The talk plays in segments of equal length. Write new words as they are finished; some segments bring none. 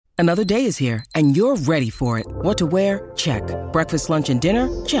Another day is here, and you're ready for it. What to wear? Check. Breakfast, lunch, and dinner?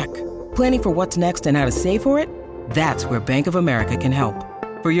 Check. Planning for what's next and how to save for it? That's where Bank of America can help.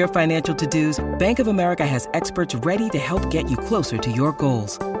 For your financial to-dos, Bank of America has experts ready to help get you closer to your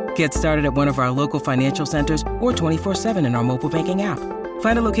goals. Get started at one of our local financial centers or 24/7 in our mobile banking app.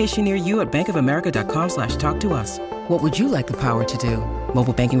 Find a location near you at bankofamerica.com/talktous. What would you like the power to do?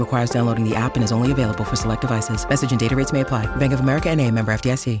 Mobile banking requires downloading the app and is only available for select devices. Message and data rates may apply. Bank of America N.A., member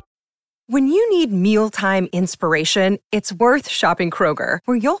FDIC. When you need mealtime inspiration, it's worth shopping Kroger,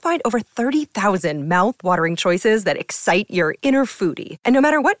 where you'll find over 30,000 mouth-watering choices that excite your inner foodie. And no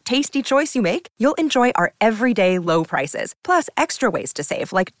matter what tasty choice you make, you'll enjoy our everyday low prices, plus extra ways to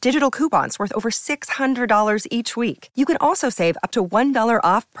save, like digital coupons worth over $600 each week. You can also save up to $1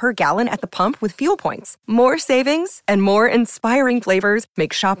 off per gallon at the pump with fuel points. More savings and more inspiring flavors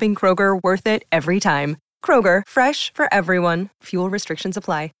make shopping Kroger worth it every time. Kroger, fresh for everyone. Fuel restrictions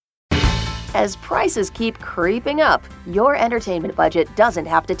apply. As prices keep creeping up, your entertainment budget doesn't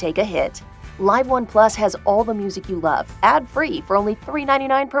have to take a hit. Live One Plus has all the music you love, ad-free for only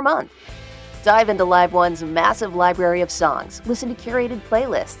 $3.99 per month. Dive into Live One's massive library of songs, listen to curated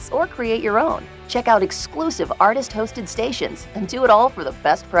playlists, or create your own. Check out exclusive artist-hosted stations, and do it all for the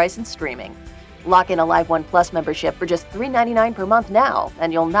best price in streaming. Lock in a Live One Plus membership for just $3.99 per month now,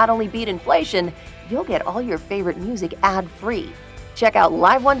 and you'll not only beat inflation, you'll get all your favorite music ad-free. Check out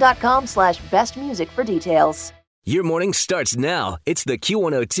liveone.com/bestmusic for details. Your morning starts now. It's the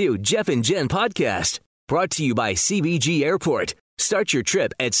Q102 Jeff and Jen podcast, brought to you by CBG Airport. Start your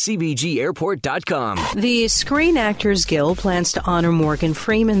trip at CBGAirport.com. The Screen Actors Guild plans to honor Morgan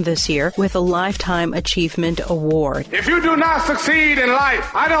Freeman this year with a Lifetime Achievement Award. If you do not succeed in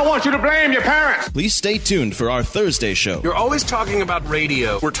life, I don't want you to blame your parents. Please stay tuned for our Thursday show. You're always talking about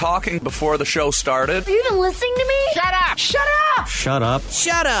radio. We're talking before the show started. Have you been listening to me? Shut up! Shut up! Shut up.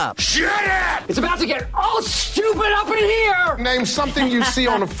 Shut up! Shut up! It's about to get all stupid up in here! Name something you see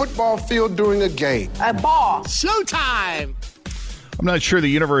on a football field during a game. A ball. Showtime! I'm not sure the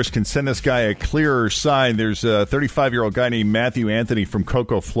universe can send this guy a clearer sign. There's a 35-year-old guy named Matthew Anthony from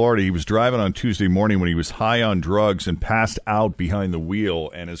Cocoa, Florida. He was driving on Tuesday morning when he was high on drugs and passed out behind the wheel,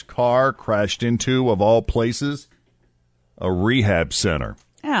 and his car crashed into, of all places, a rehab center.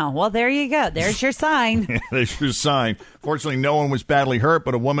 Oh, well, there you go. There's your sign. There's your sign. Fortunately, no one was badly hurt,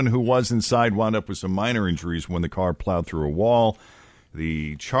 but a woman who was inside wound up with some minor injuries when the car plowed through a wall.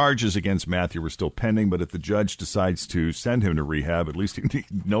 The charges against Matthew are still pending, but if the judge decides to send him to rehab, at least he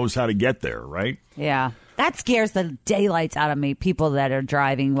knows how to get there, right? Yeah. That scares the daylights out of me, people that are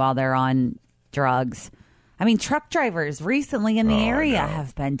driving while they're on drugs. I mean, truck drivers recently in the area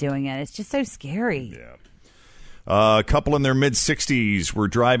have been doing it. It's just so scary. Yeah. A couple in their mid-60s were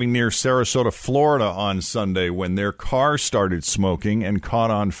driving near Sarasota, Florida on Sunday when their car started smoking and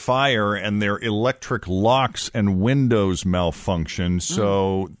caught on fire, and their electric locks and windows malfunctioned,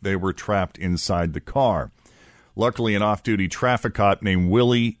 so they were trapped inside the car. Luckily, an off-duty traffic cop named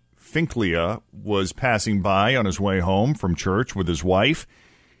Willie Finklia was passing by on his way home from church with his wife.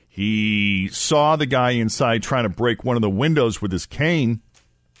 He saw the guy inside trying to break one of the windows with his cane,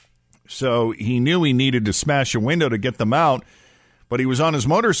 so he knew he needed to smash a window to get them out, but he was on his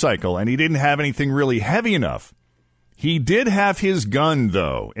motorcycle, and he didn't have anything really heavy enough. He did have his gun,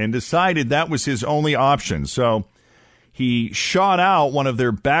 though, and decided that was his only option. So he shot out one of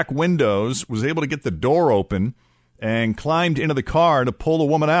their back windows, was able to get the door open, and climbed into the car to pull the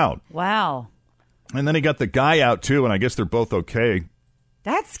woman out. Wow. And then he got the guy out, too, and I guess they're both okay.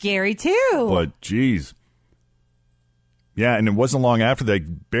 That's scary, too. But, geez. Yeah, and it wasn't long after they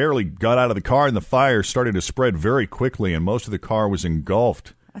barely got out of the car, and the fire started to spread very quickly, and most of the car was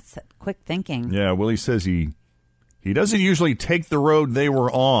engulfed. That's quick thinking. Yeah, Willie says he doesn't usually take the road they were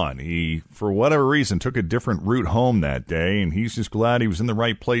on. He, for whatever reason, took a different route home that day, and he's just glad he was in the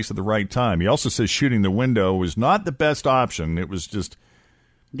right place at the right time. He also says shooting the window was not the best option. It was just...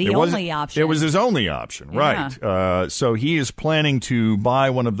 The only option. It was his only option, yeah. Right. So he is planning to buy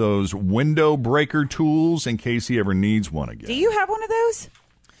one of those window breaker tools in case he ever needs one again. Do you have one of those?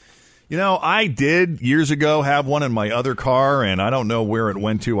 You know, I did years ago have one in my other car, and I don't know where it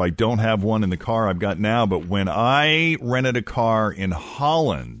went to. I don't have one in the car I've got now, but when I rented a car in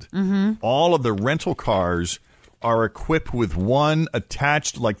Holland, all of the rental cars are equipped with one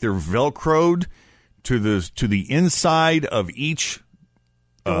attached, like they're Velcroed to the inside of each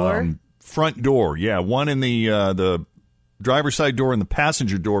door? Front door. Yeah, one in the driver's side door and the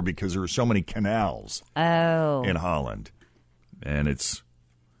passenger door, because there are so many canals in Holland. And it's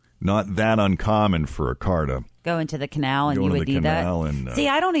not that uncommon for a car to go into the canal, and you would need that. And, See,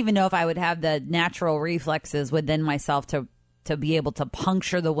 I don't even know if I would have the natural reflexes within myself to to be able to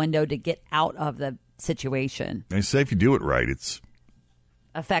puncture the window to get out of the situation. They say if you do it right, it's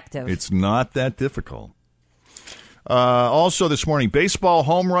effective. It's not that difficult. Also this morning, baseball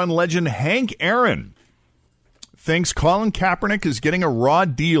home run legend Hank Aaron thinks Colin Kaepernick is getting a raw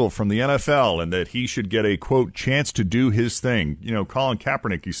deal from the NFL and that he should get a, quote, chance to do his thing. You know, Colin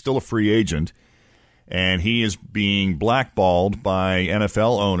Kaepernick, he's still a free agent, and he is being blackballed by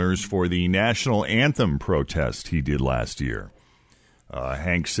NFL owners for the national anthem protest he did last year.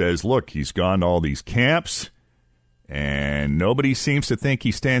 Hank says, look, he's gone to all these camps, and nobody seems to think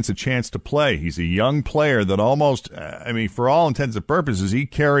he stands a chance to play. He's a young player that almost, for all intents and purposes, he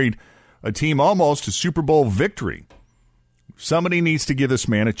carried a team almost to Super Bowl victory. Somebody needs to give this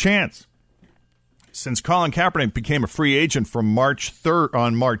man a chance. Since Colin Kaepernick became a free agent from March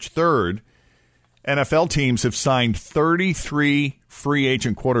 3rd, NFL teams have signed 33 free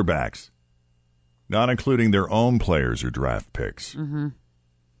agent quarterbacks, not including their own players or draft picks. Mm-hmm.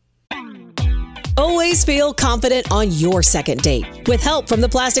 Always feel confident on your second date. With help from the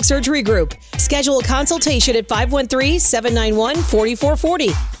Plastic Surgery Group. Schedule a consultation at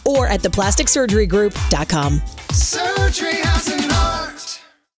 513-791-4440 or at theplasticsurgerygroup.com. Surgery has an art.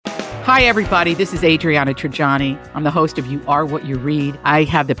 Hi, everybody. This is Adriana Trajani. I'm the host of You Are What You Read. I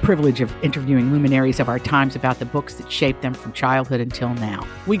have the privilege of interviewing luminaries of our times about the books that shaped them from childhood until now.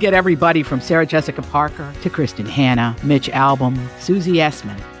 We get everybody from Sarah Jessica Parker to Kristen Hanna, Mitch Albom, Susie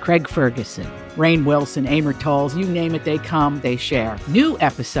Essman, Craig Ferguson, Rainn Wilson, Amor Tolls, you name it, they come, they share. New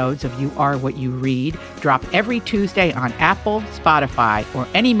episodes of You Are What You Read drop every Tuesday on Apple, Spotify, or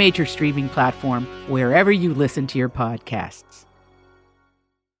any major streaming platform wherever you listen to your podcasts.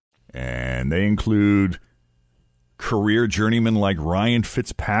 And they include career journeymen like Ryan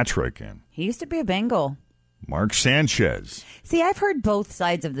Fitzpatrick and he used to be a Bengal. Mark Sanchez. See, I've heard both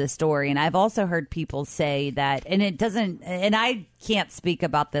sides of this story, and I've also heard people say that, and it doesn't, and I can't speak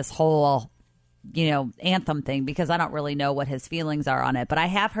about this whole, anthem thing because I don't really know what his feelings are on it, but I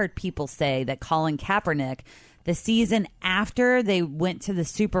have heard people say that Colin Kaepernick, the season after they went to the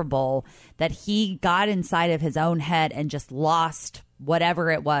Super Bowl, that he got inside of his own head and just lost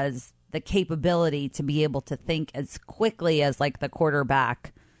whatever it was, the capability to be able to think as quickly as like the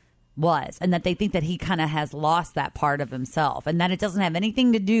quarterback was, and that they think that he kind of has lost that part of himself, and that it doesn't have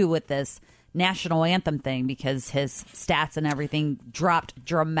anything to do with this national anthem thing because his stats and everything dropped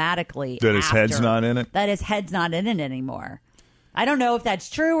dramatically. That his head's not in it? That his head's not in it anymore. I don't know if that's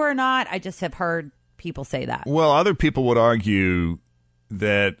true or not. I just have heard people say that. Well, other people would argue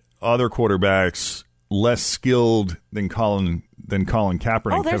that other quarterbacks less skilled than Colin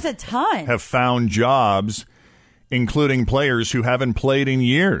Kaepernick have found jobs, including players who haven't played in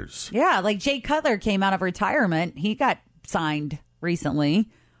years. Yeah, like Jay Cutler came out of retirement. He got signed recently.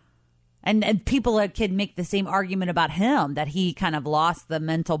 And people can make the same argument about him, that he kind of lost the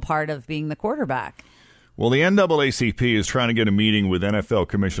mental part of being the quarterback. Well, the NAACP is trying to get a meeting with NFL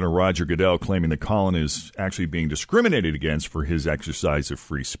Commissioner Roger Goodell, claiming that Colin is actually being discriminated against for his exercise of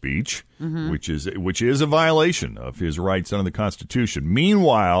free speech, which is a violation of his rights under the Constitution.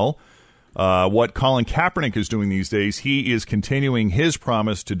 Meanwhile, what Colin Kaepernick is doing these days, he is continuing his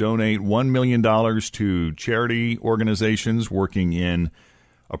promise to donate $1 million to charity organizations working in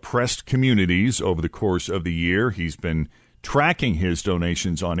oppressed communities over the course of the year. He's been tracking his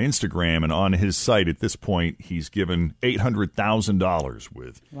donations on Instagram, and on his site at this point, he's given $800,000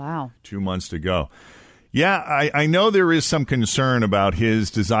 with 2 months to go. Yeah, I know there is some concern about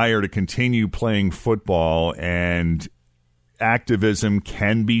his desire to continue playing football, and activism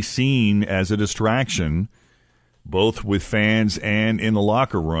can be seen as a distraction, both with fans and in the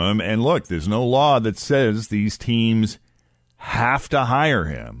locker room. And look, there's no law that says these teams have to hire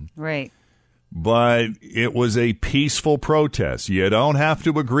him. Right. But it was a peaceful protest. You don't have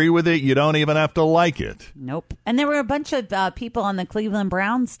to agree with it. You don't even have to like it. Nope. And there were a bunch of people on the Cleveland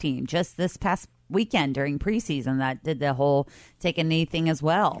Browns team just this past weekend during preseason that did the whole take a knee thing as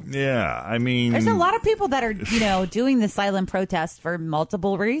well. Yeah, I mean, there's a lot of people that are, doing the silent protest for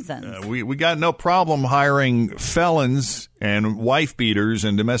multiple reasons. We got no problem hiring felons and wife beaters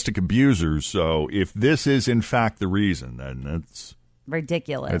and domestic abusers. So if this is in fact the reason, then that's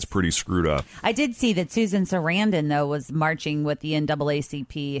ridiculous. That's pretty screwed up. I did see that Susan Sarandon, though, was marching with the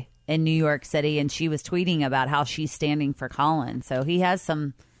NAACP in New York City, and she was tweeting about how she's standing for Colin. So he has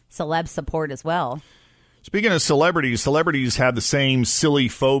some celeb support as well. Speaking of celebrities have the same silly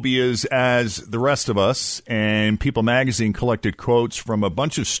phobias as the rest of us, and People magazine collected quotes from a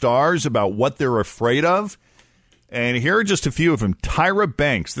bunch of stars about what they're afraid of. And here are just a few of them. Tyra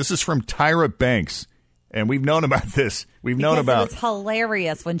Banks. This is from Tyra Banks. And we've known about this. It was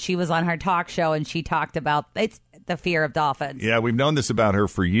hilarious when she was on her talk show and she talked about the fear of dolphins. Yeah, we've known this about her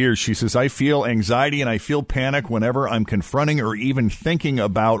for years. She says, I feel anxiety and I feel panic whenever I'm confronting or even thinking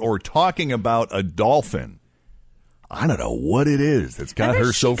about or talking about a dolphin. I don't know what it is that's got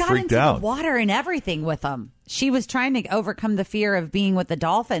her so freaked out. The water and everything with them. She was trying to overcome the fear of being with the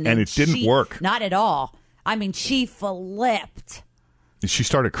dolphin. And it didn't work. Not at all. I mean, she flipped. She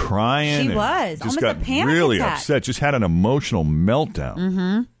started crying. She was. Just almost got a panic really attack. upset. Just had an emotional meltdown.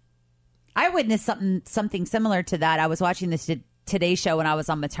 Mm-hmm. I witnessed something similar to that. I was watching this Today Show when I was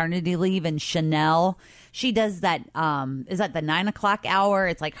on maternity leave, and Chanel, she does that, is that the 9 o'clock hour?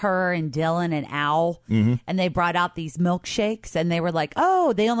 It's like her and Dylan and Al, and they brought out these milkshakes, and they were like,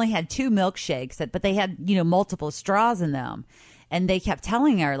 oh, they only had 2 milkshakes, but they had, multiple straws in them. And they kept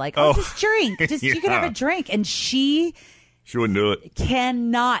telling her, like, just drink. Just you can have a drink. And she wouldn't do it.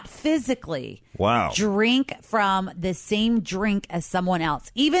 Cannot physically drink from the same drink as someone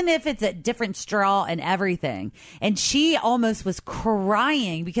else, even if it's a different straw and everything. And she almost was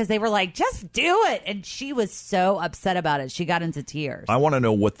crying because they were like, just do it. And she was so upset about it. She got into tears. I want to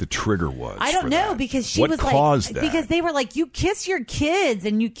know what the trigger was. I don't know, because she was caused like, that? because they were like, you kiss your kids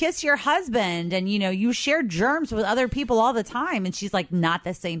and you kiss your husband and, you share germs with other people all the time. And she's like, not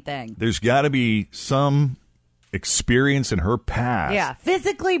the same thing. There's got to be some experience in her past. Yeah,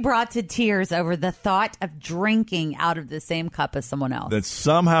 physically brought to tears over the thought of drinking out of the same cup as someone else. That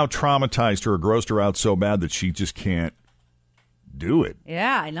somehow traumatized her or grossed her out so bad that she just can't do it.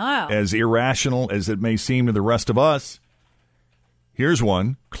 Yeah, I know. As irrational as it may seem to the rest of us. Here's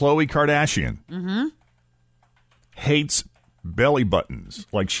one. Khloe Kardashian hates belly buttons.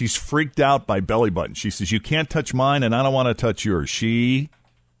 Like, she's freaked out by belly buttons. She says, you can't touch mine and I don't want to touch yours. She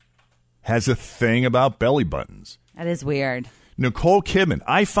has a thing about belly buttons. That is weird. Nicole Kidman.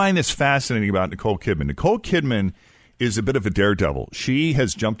 I find this fascinating about Nicole Kidman. Nicole Kidman is a bit of a daredevil. She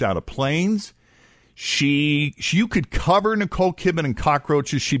has jumped out of planes. You could cover Nicole Kidman in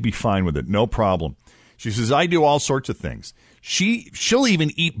cockroaches. She'd be fine with it. No problem. She says, I do all sorts of things. She'll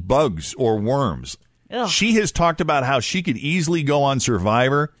even eat bugs or worms. Ugh. She has talked about how she could easily go on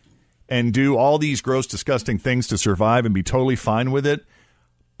Survivor and do all these gross, disgusting things to survive and be totally fine with it.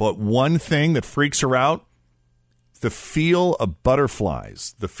 But one thing that freaks her out, the feel of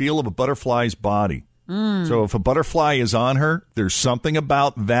butterflies, the feel of a butterfly's body. So if a butterfly is on her, there's something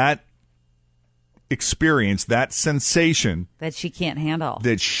about that experience, that sensation, that she can't handle.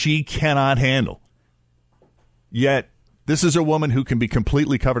 That she cannot handle. Yet, this is a woman who can be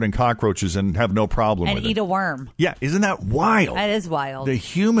completely covered in cockroaches and have no problem with it. And eat a worm. Yeah, isn't that wild? That is wild. The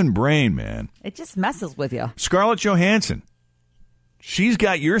human brain, man. It just messes with you. Scarlett Johansson. She's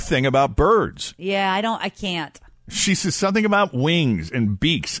got your thing about birds. Yeah, I can't. She says something about wings and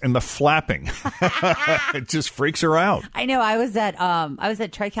beaks and the flapping. It just freaks her out. I know. I was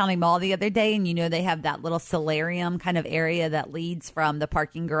at Tri-County Mall the other day, and they have that little solarium kind of area that leads from the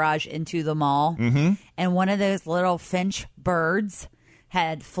parking garage into the mall. Mm-hmm. And one of those little finch birds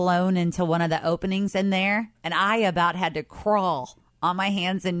had flown into one of the openings in there, and I about had to crawl on my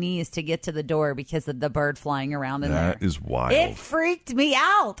hands and knees to get to the door because of the bird flying around in there. That is wild. It freaked me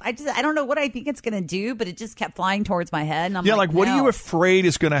out. I don't know what I think it's going to do, but it just kept flying towards my head. And I'm like, what no. are you afraid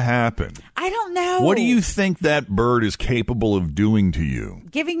is going to happen? I don't know. What do you think that bird is capable of doing to you?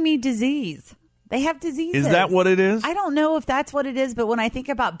 Giving me disease. They have diseases. Is that what it is? I don't know if that's what it is, but when I think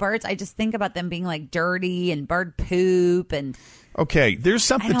about birds, I just think about them being like dirty and bird poop and... Okay, there's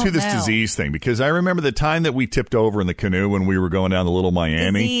something to this disease thing, because I remember the time that we tipped over in the canoe when we were going down to Little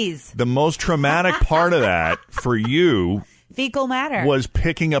Miami. Disease. The most traumatic part of that for you fecal matter was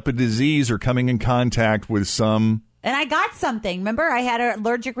picking up a disease or coming in contact with some... And I got something. Remember, I had an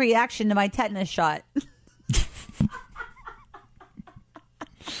allergic reaction to my tetanus shot.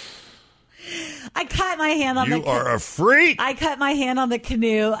 I cut my hand on You are a freak. I cut my hand on the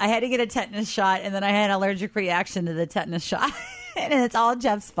canoe. I had to get a tetanus shot, and then I had an allergic reaction to the tetanus shot. And it's all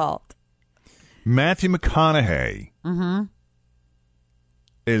Jeff's fault. Matthew McConaughey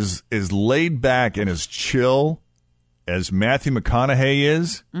is laid back and as chill as Matthew McConaughey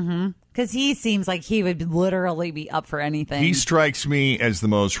is. Because he seems like he would literally be up for anything. He strikes me as the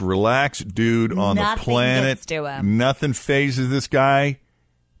most relaxed dude on the planet. Nothing gets to him. Nothing phases this guy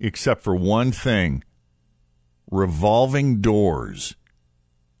except for one thing. Revolving doors.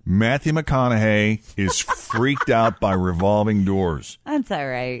 Matthew McConaughey is freaked out by revolving doors. That's all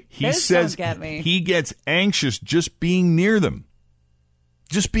right. He says don't get me. He gets anxious just being near them.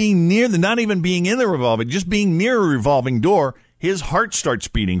 Just being near them, not even being in the revolving, just being near a revolving door. His heart starts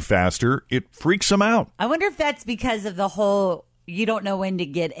beating faster. It freaks him out. I wonder if that's because of the whole, you don't know when to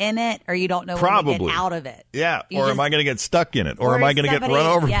get in it or you don't know when to get out of it. Yeah. Or am I going to get stuck in it? Or am I going to get run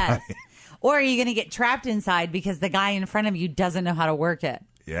over by it? Or are you going to get trapped inside because the guy in front of you doesn't know how to work it?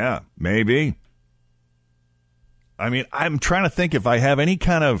 Yeah, maybe. I mean, I'm trying to think if I have any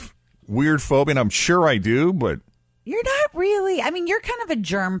kind of weird phobia, and I'm sure I do, but... You're not really. I mean, you're kind of a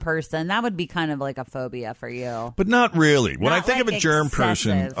germ person. That would be kind of like a phobia for you. But not really. When Not I think like of a germ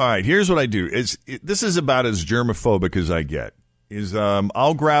excessive. person, all right, here's what I do. This is about as germophobic as I get.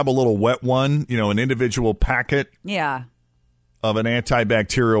 I'll grab a little wet one, an individual packet Yeah. of an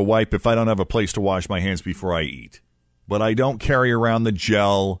antibacterial wipe if I don't have a place to wash my hands before I eat. But I don't carry around the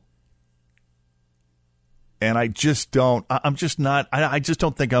gel. And I just don't, I just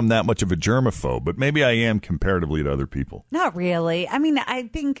don't think I'm that much of a germaphobe, but maybe I am comparatively to other people. Not really. I mean,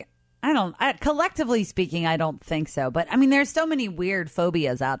 collectively speaking, I don't think so. But I mean, there's so many weird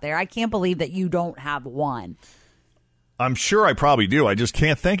phobias out there. I can't believe that you don't have one. I'm sure I probably do. I just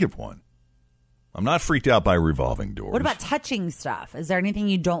can't think of one. I'm not freaked out by revolving doors. What about touching stuff? Is there anything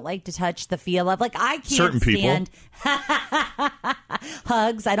you don't like to touch, the feel of? Like, I can't Certain stand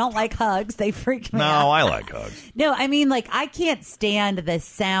hugs. I don't like hugs. They freak me out. No, I like hugs. No, I mean, like, I can't stand the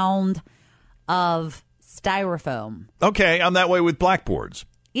sound of styrofoam. Okay, I'm that way with blackboards.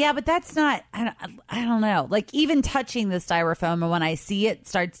 Yeah, but that's not, I don't know. Like, even touching the styrofoam, and when I see it,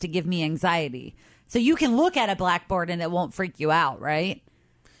 starts to give me anxiety. So you can look at a blackboard and it won't freak you out, right?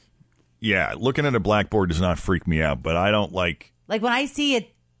 Yeah, looking at a blackboard does not freak me out, but I don't like... Like when I see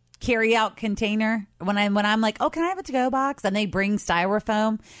a carry-out container, when I'm like, oh, can I have a to-go box? And they bring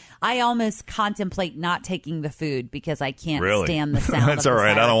styrofoam, I almost contemplate not taking the food because I can't stand the sound That's of all the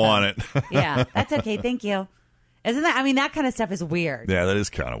right, I don't styrofoam. want it. Yeah, that's okay, thank you. Isn't that, I mean, that kind of stuff is weird. Yeah, that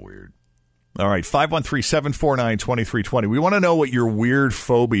is kind of weird. All right, 513-749-2320. We want to know what your weird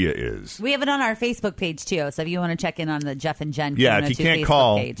phobia is. We have it on our Facebook page, too. So if you want to check in on the Jeff and Jen Yeah, if you can't Facebook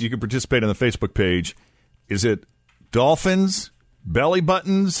call, page. you can participate on the Facebook page. Is it dolphins, belly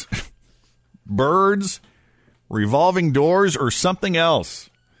buttons, birds, revolving doors, or something else?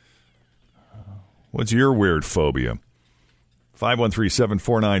 What's your weird phobia?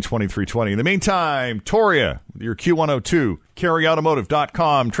 513-749-2320. In the meantime, Toria, with your Q102,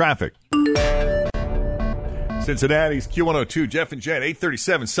 carryautomotive.com traffic. Cincinnati's Q102, Jeff and Jen,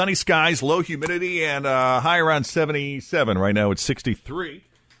 837. Sunny skies, low humidity, and high around 77. Right now it's 63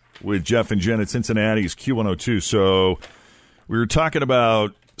 with Jeff and Jen at Cincinnati's Q102. So we were talking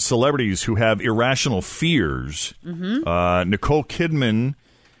about celebrities who have irrational fears. Mm-hmm. Nicole Kidman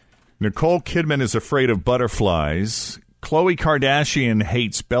is afraid of butterflies. Khloe Kardashian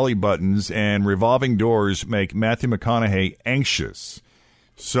hates belly buttons, and revolving doors make Matthew McConaughey anxious.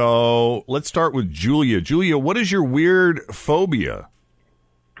 So let's start with Julia. Julia, what is your weird phobia?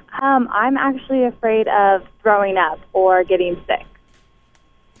 I'm actually afraid of throwing up or getting sick.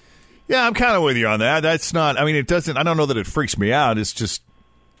 Yeah, I'm kind of with you on that. That's not, I mean, it doesn't, I don't know that it freaks me out. It's just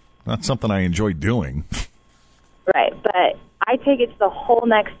not something I enjoy doing. Right, but I take it to the whole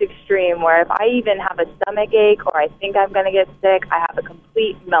next extreme where if I even have a stomach ache or I think I'm going to get sick, I have a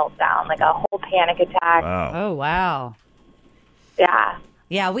complete meltdown, like a whole panic attack. Wow. Oh, wow. Yeah.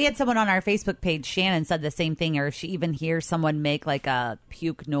 Yeah, we had someone on our Facebook page, Shannon, said the same thing, or if she even hears someone make like a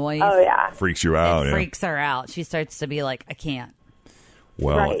puke noise. Oh, yeah. Freaks you out. It freaks her out. She starts to be like, I can't.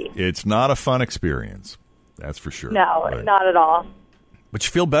 Well, right. It's not a fun experience. That's for sure. No, but, not at all. But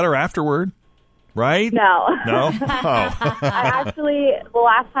you feel better afterward, right? No. No? Oh. I actually, the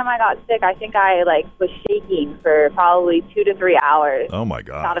last time I got sick, I think I was shaking for probably 2 to 3 hours. Oh, my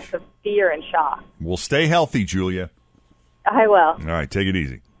gosh. Out of some fear and shock. Well, stay healthy, Julia. I will. All right, take it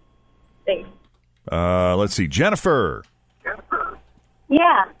easy. Thanks. Let's see. Jennifer.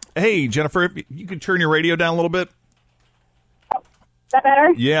 Yeah. Hey, Jennifer, if you could turn your radio down a little bit. Is that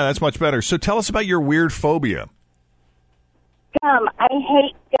better? Yeah, that's much better. So tell us about your weird phobia. Gum. I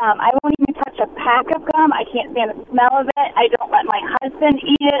hate gum. I won't even touch a pack of gum. I can't stand the smell of it. I don't let my husband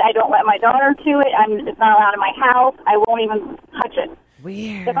eat it. I don't let my daughter to it. It's not allowed in my house. I won't even touch it.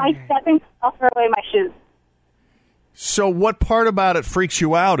 Weird. If I step in, I'll throw away my shoes. So what part about it freaks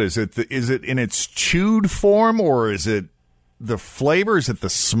you out? Is it in its chewed form, or is it the flavor? Is it the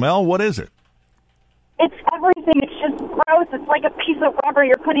smell? What is it? It's everything. It's just gross. It's like a piece of rubber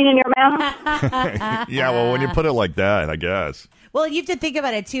you're putting in your mouth. Yeah, well, when you put it like that, I guess. Well, you have to think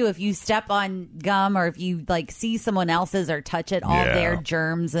about it, too. If you step on gum or if you, see someone else's or touch it, all their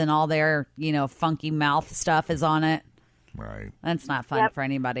germs and all their, funky mouth stuff is on it. Right. That's not fun for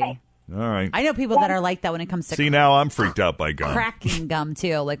anybody. All right. I know people that are like that when it comes to See, now I'm freaked out by gum. cracking gum,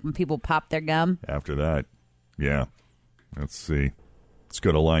 too. Like when people pop their gum. After that, yeah. Let's see. Let's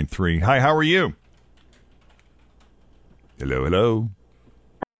go to line 3. Hi, how are you? Hello. Hello.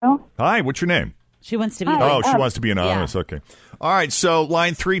 Hi, what's your name? She wants to be. She wants to be anonymous. Yeah. Okay. All right. So,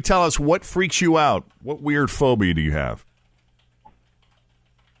 line 3, tell us what freaks you out. What weird phobia do you have?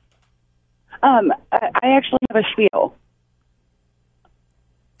 I actually have a spiel.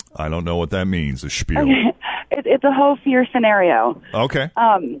 I don't know what that means. A spiel. Okay. It's a whole fear scenario. Okay.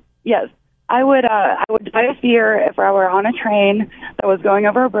 Yes, I would die of fear if I were on a train that was going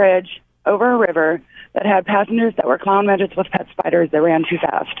over a bridge, over a river, that had passengers that were clown midgets with pet spiders that ran too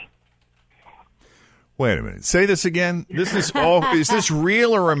fast. Wait a minute. Say this again. This is is this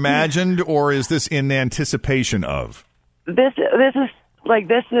real or imagined, or is this in anticipation of? This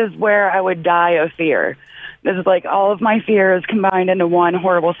is where I would die of fear. This is like all of my fears combined into one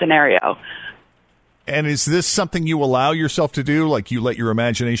horrible scenario. And is this something you allow yourself to do? Like you let your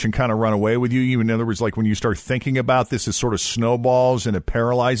imagination kind of run away with you? In other words, like when you start thinking about this, it sort of snowballs and it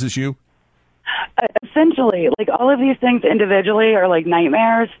paralyzes you? Essentially, like all of these things individually are like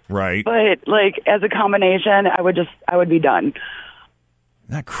nightmares. Right. But like as a combination, I would be done. Isn't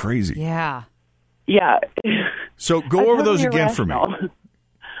that crazy? Yeah. Yeah. So go over those again for me.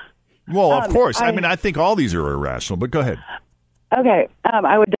 Well, of course. I think all these are irrational, but go ahead. Okay.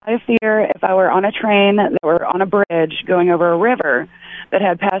 I would die of fear if I were on a train that were on a bridge going over a river that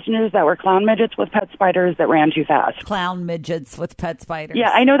had passengers that were clown midgets with pet spiders that ran too fast. Clown midgets with pet spiders. Yeah,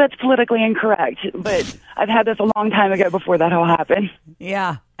 I know that's politically incorrect, but I've had this a long time ago before that all happened.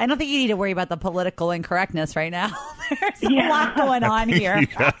 Yeah. I don't think you need to worry about the political incorrectness right now. There's a lot going on here.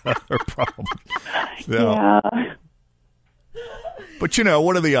 Probably. Yeah. But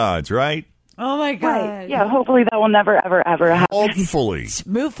what are the odds, right? Oh, my God. Right. Yeah, hopefully that will never, ever, ever happen. Hopefully.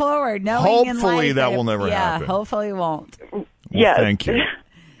 Move forward. Hopefully that will never happen. Yeah, hopefully it won't. Well, yes. Thank you.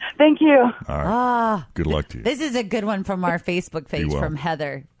 Thank you. All right. Good luck to you. This is a good one from our Facebook page from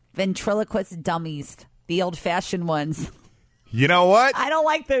Heather. Ventriloquist dummies, the old-fashioned ones. You know what? I don't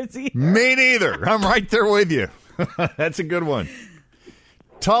like those either. Me neither. I'm right there with you. That's a good one.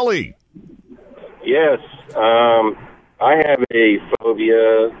 Tully. Yes. I have a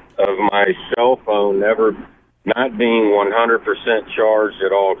phobia of my cell phone not being 100% charged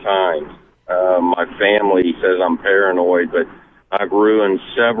at all times. My family says I'm paranoid, but I've ruined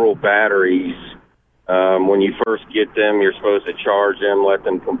several batteries. When you first get them, you're supposed to charge them, let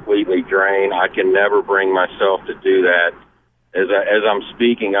them completely drain. I can never bring myself to do that. As I'm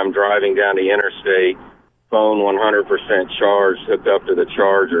speaking, I'm driving down the interstate, phone 100% charged, hooked up to the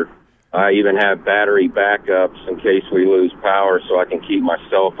charger. I even have battery backups in case we lose power so I can keep my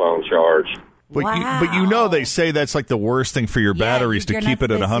cell phone charged. But, wow. They say that's like the worst thing for your batteries to keep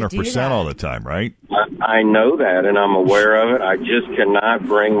it at 100% all the time, right? I know that, and I'm aware of it. I just cannot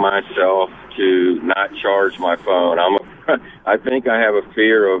bring myself to not charge my phone. I think I have a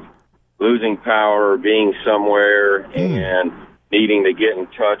fear of losing power, being somewhere, and needing to get in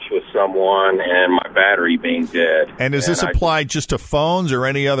touch with someone, and my battery being dead. And does this apply just to phones or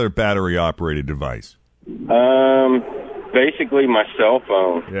any other battery-operated device? Basically my cell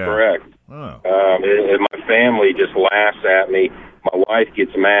phone, correct. Oh. My family just laughs at me. My wife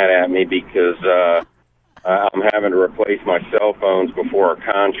gets mad at me because I'm having to replace my cell phones before our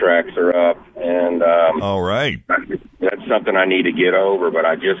contracts are up. And all right. That's something I need to get over, but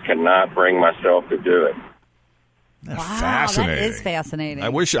I just cannot bring myself to do it. That's fascinating. That is fascinating. I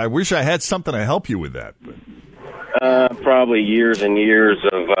wish I had something to help you with that. But. Probably years and years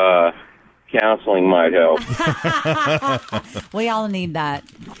of counseling might help. We all need that.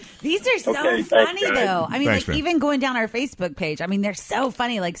 These are so funny, though. I mean, even going down our Facebook page, I mean, they're so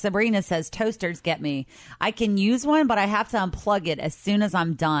funny. Like Sabrina says, toasters get me. I can use one, but I have to unplug it as soon as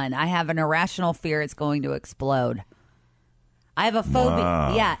I'm done. I have an irrational fear it's going to explode. I have a phobia.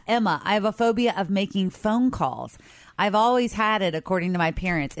 Wow. Yeah, Emma, I have a phobia of making phone calls. I've always had it, according to my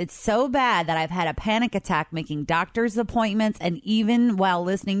parents. It's so bad that I've had a panic attack making doctor's appointments, and even while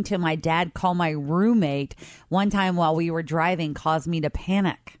listening to my dad call my roommate one time while we were driving caused me to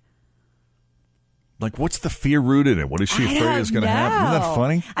panic. Like, what's the fear rooted in? What is she afraid is going to happen? Isn't that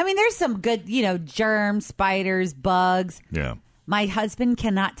funny? I mean, there's some good, germs, spiders, bugs. Yeah. My husband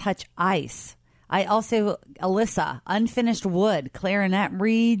cannot touch ice. Alyssa, unfinished wood, clarinet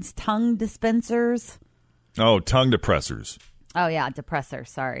reeds, tongue dispensers. Oh, tongue depressors. Oh, yeah, depressor,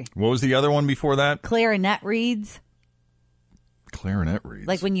 sorry. What was the other one before that? Clarinet reeds. Clarinet reeds?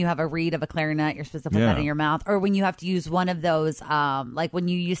 Like when you have a reed of a clarinet, you're supposed to put that in your mouth. Or when you have to use one of those, like when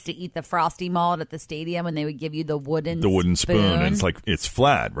you used to eat the Frosty Malt at the stadium and they would give you the wooden spoon. And it's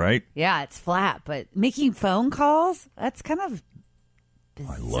flat, right? Yeah, it's flat. But making phone calls, that's kind of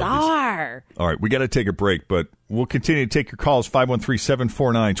bizarre. All right, we got to take a break, but we'll continue to take your calls,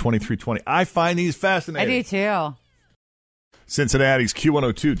 513-749-2320. I find these fascinating. I do, too. Cincinnati's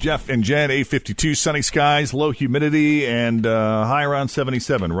Q102, Jeff and Jen, 852, sunny skies, low humidity, and high around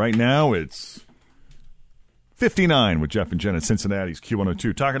 77. Right now, it's 59 with Jeff and Jen at Cincinnati's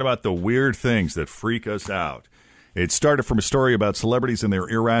Q102, talking about the weird things that freak us out. It started from a story about celebrities and their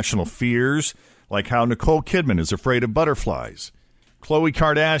irrational fears, like how Nicole Kidman is afraid of butterflies. Khloe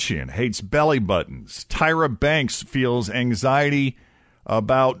Kardashian hates belly buttons. Tyra Banks feels anxiety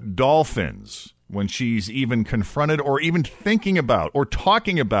about dolphins when she's even confronted or even thinking about or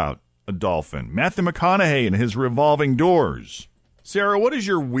talking about a dolphin. Matthew McConaughey and his revolving doors. Sarah, what is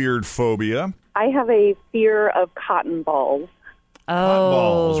your weird phobia? I have a fear of cotton balls. Cotton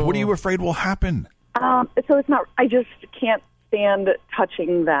balls. What are you afraid will happen? So it's not, I just can't stand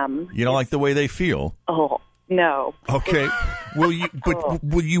touching them. You don't like the way they feel? Oh, no. Okay. Will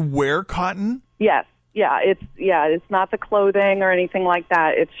you wear cotton? Yes. Yeah, it's not the clothing or anything like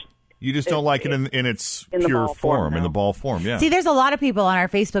that. You just don't like it in its pure form, in the ball form, yeah. See, there's a lot of people on our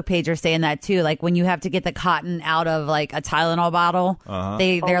Facebook page are saying that too. Like when you have to get the cotton out of like a Tylenol bottle,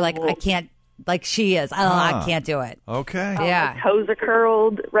 they're like, I can't. Like she is. I can't do it. Okay. Yeah. My toes are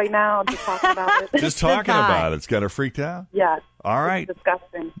curled right now just talking about it. Just talking about it. It's got her freaked out? Yes. All right. It's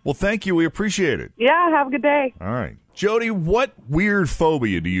disgusting. Well, thank you. We appreciate it. Yeah, have a good day. All right. Jody, what weird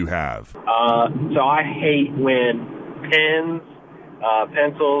phobia do you have? So I hate when pens,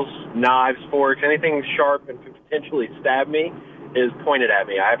 pencils, knives, forks, anything sharp and could potentially stab me is pointed at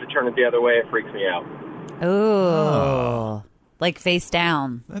me. I have to turn it the other way. It freaks me out. Ooh. Like face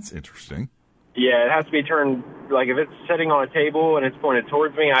down. That's interesting. Yeah, it has to be turned, like if it's sitting on a table and it's pointed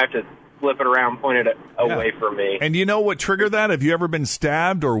towards me, I have to flip it around, point it away from me. And you know what triggered that? Have you ever been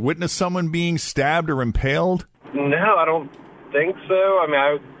stabbed or witnessed someone being stabbed or impaled? No, I don't think so. I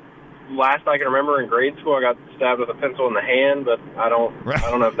mean, last I can remember in grade school, I got stabbed with a pencil in the hand, but I don't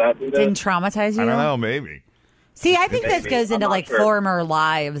know if that did Didn't traumatize you? I don't know, maybe. See, I think this goes into like former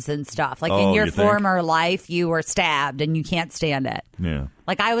lives and stuff. Like in your former life, you were stabbed and you can't stand it. Yeah.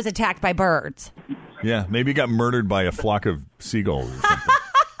 Like I was attacked by birds. Yeah, maybe you got murdered by a flock of seagulls or something.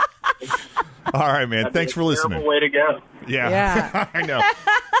 All right, man. That'd Thanks be for a listening. terrible way to go. Yeah. I know.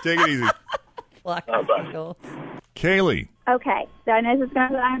 Take it easy. Flock of seagulls. Kaylee. Okay, so I know this is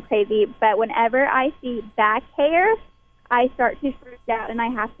going to sound crazy, but whenever I see back hair, I start to freak out and I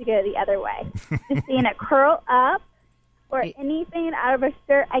have to go the other way. Just seeing it curl up or anything out of a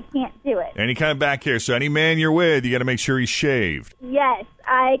shirt, I can't do it. Any kind of back hair. So any man you're with, you got to make sure he's shaved. Yes,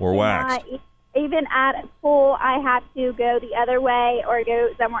 I or waxed. Even at a pool, I have to go the other way or go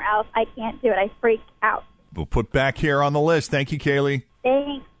somewhere else. I can't do it. I freak out. We'll put back hair on the list. Thank you, Kaylee.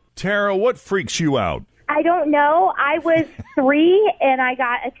 Thanks. Tara, what freaks you out? I don't know. I was 3 and I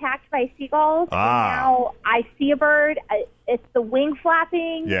got attacked by seagulls. And now I see a bird. It's the wing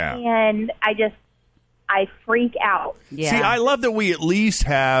flapping. Yeah. And I freak out. Yeah. See, I love that we at least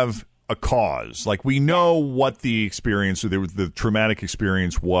have a cause. Like we know what the experience or the traumatic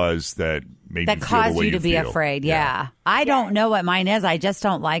experience was that made that you feel caused the way you to be feel. afraid. Yeah. I don't know what mine is. I just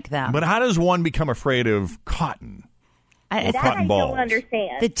don't like them. But how does one become afraid of cotton? That cotton I balls? don't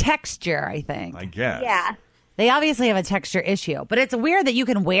understand. The texture, I think. I guess. Yeah. They obviously have a texture issue, but it's weird that you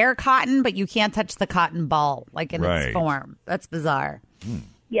can wear cotton, but you can't touch the cotton ball, like in its form. That's bizarre.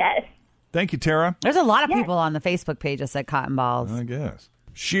 Yes. Thank you, Tara. There's a lot of people on the Facebook page that said cotton balls. I guess.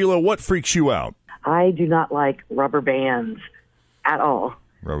 Sheila, what freaks you out? I do not like rubber bands at all.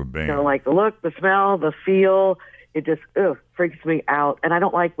 Rubber bands. I don't like the look, the smell, the feel. It just freaks me out. And I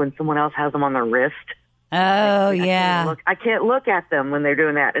don't like when someone else has them on their wrist. Oh, yeah. I can't look at them when they're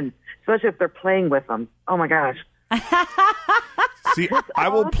doing that, and especially if they're playing with them. Oh, my gosh. See, I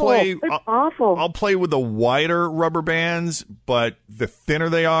will play. It's awful. I'll play with the wider rubber bands, but the thinner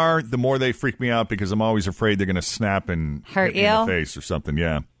they are, the more they freak me out because I'm always afraid they're going to snap and hurt hit me in the face or something.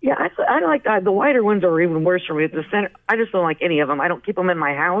 Yeah. Yeah, I don't like the wider ones are even worse for me. The center, I just don't like any of them. I don't keep them in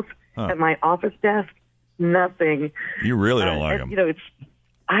my house, at my office desk. Nothing. You really don't like them. You know,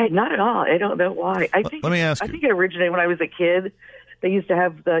 not at all. I don't know why. I think. Let me ask you. I think it originated when I was a kid. They used to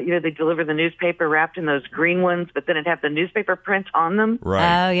have they deliver the newspaper wrapped in those green ones, but then it'd have the newspaper print on them.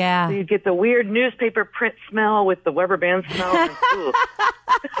 Right. Oh, yeah. So you'd get the weird newspaper print smell with the rubber band smell.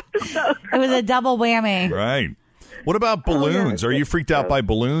 It was a double whammy. Right. What about balloons? Are you freaked out by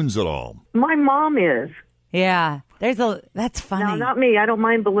balloons at all? My mom is. Yeah. That's funny. No, not me. I don't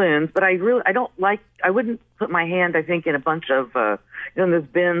mind balloons, but I wouldn't put my hand, I think, in a bunch of, in those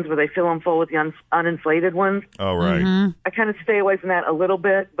bins where they fill them full with the uninflated ones. Oh, right. Mm-hmm. I kind of stay away from that a little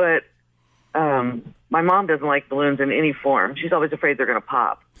bit, but my mom doesn't like balloons in any form. She's always afraid they're going to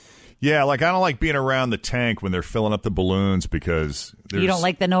pop. Yeah, like I don't like being around the tank when they're filling up the balloons because you don't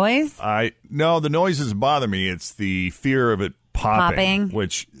like the noise? No, the noise doesn't bother me. It's the fear of it popping.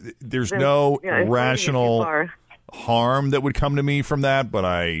 Which there's no rational harm that would come to me from that, but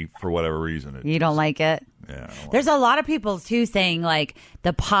for whatever reason. You don't like it? Yeah. There's a lot of people, too, saying, like,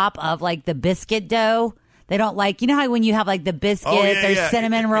 the pop of, like, the biscuit dough. They don't like, you know how when you have, like, the biscuits or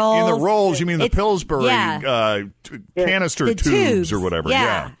cinnamon rolls? In the rolls, you mean the Pillsbury canister tubes or whatever.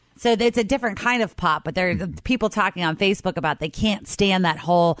 Yeah. So it's a different kind of pop, but there are people talking on Facebook about they can't stand that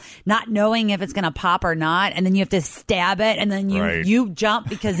whole not knowing if it's going to pop or not, and then you have to stab it, and then you jump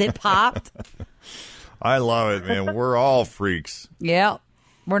because it popped. I love it, man. We're all freaks. Yep.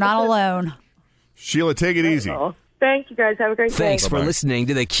 We're not alone. Sheila, take it easy. Thank you, guys. Have a great day. Thanks for listening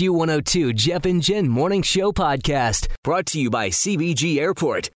to the Q102 Jeff and Jen Morning Show podcast, brought to you by CBG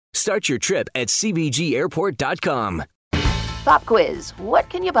Airport. Start your trip at CBGAirport.com. Pop quiz.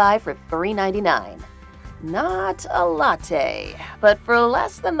 What can you buy for $3.99? Not a latte, but for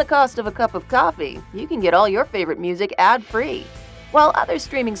less than the cost of a cup of coffee, you can get all your favorite music ad-free. While other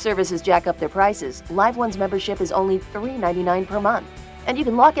streaming services jack up their prices, Live One's membership is only $3.99 per month, and you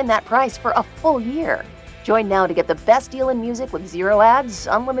can lock in that price for a full year. Join now to get the best deal in music with 0 ads,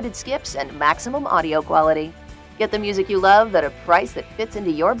 unlimited skips, and maximum audio quality. Get the music you love at a price that fits into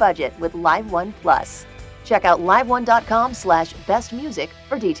your budget with Live One Plus. Check out liveone.com/bestmusic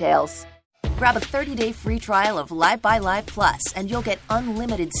for details. Grab a 30-day free trial of Live by Live Plus, and you'll get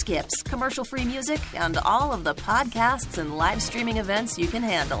unlimited skips, commercial-free music, and all of the podcasts and live streaming events you can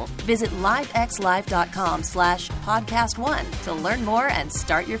handle. Visit livexlive.com/podcast1 to learn more and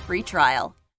start your free trial.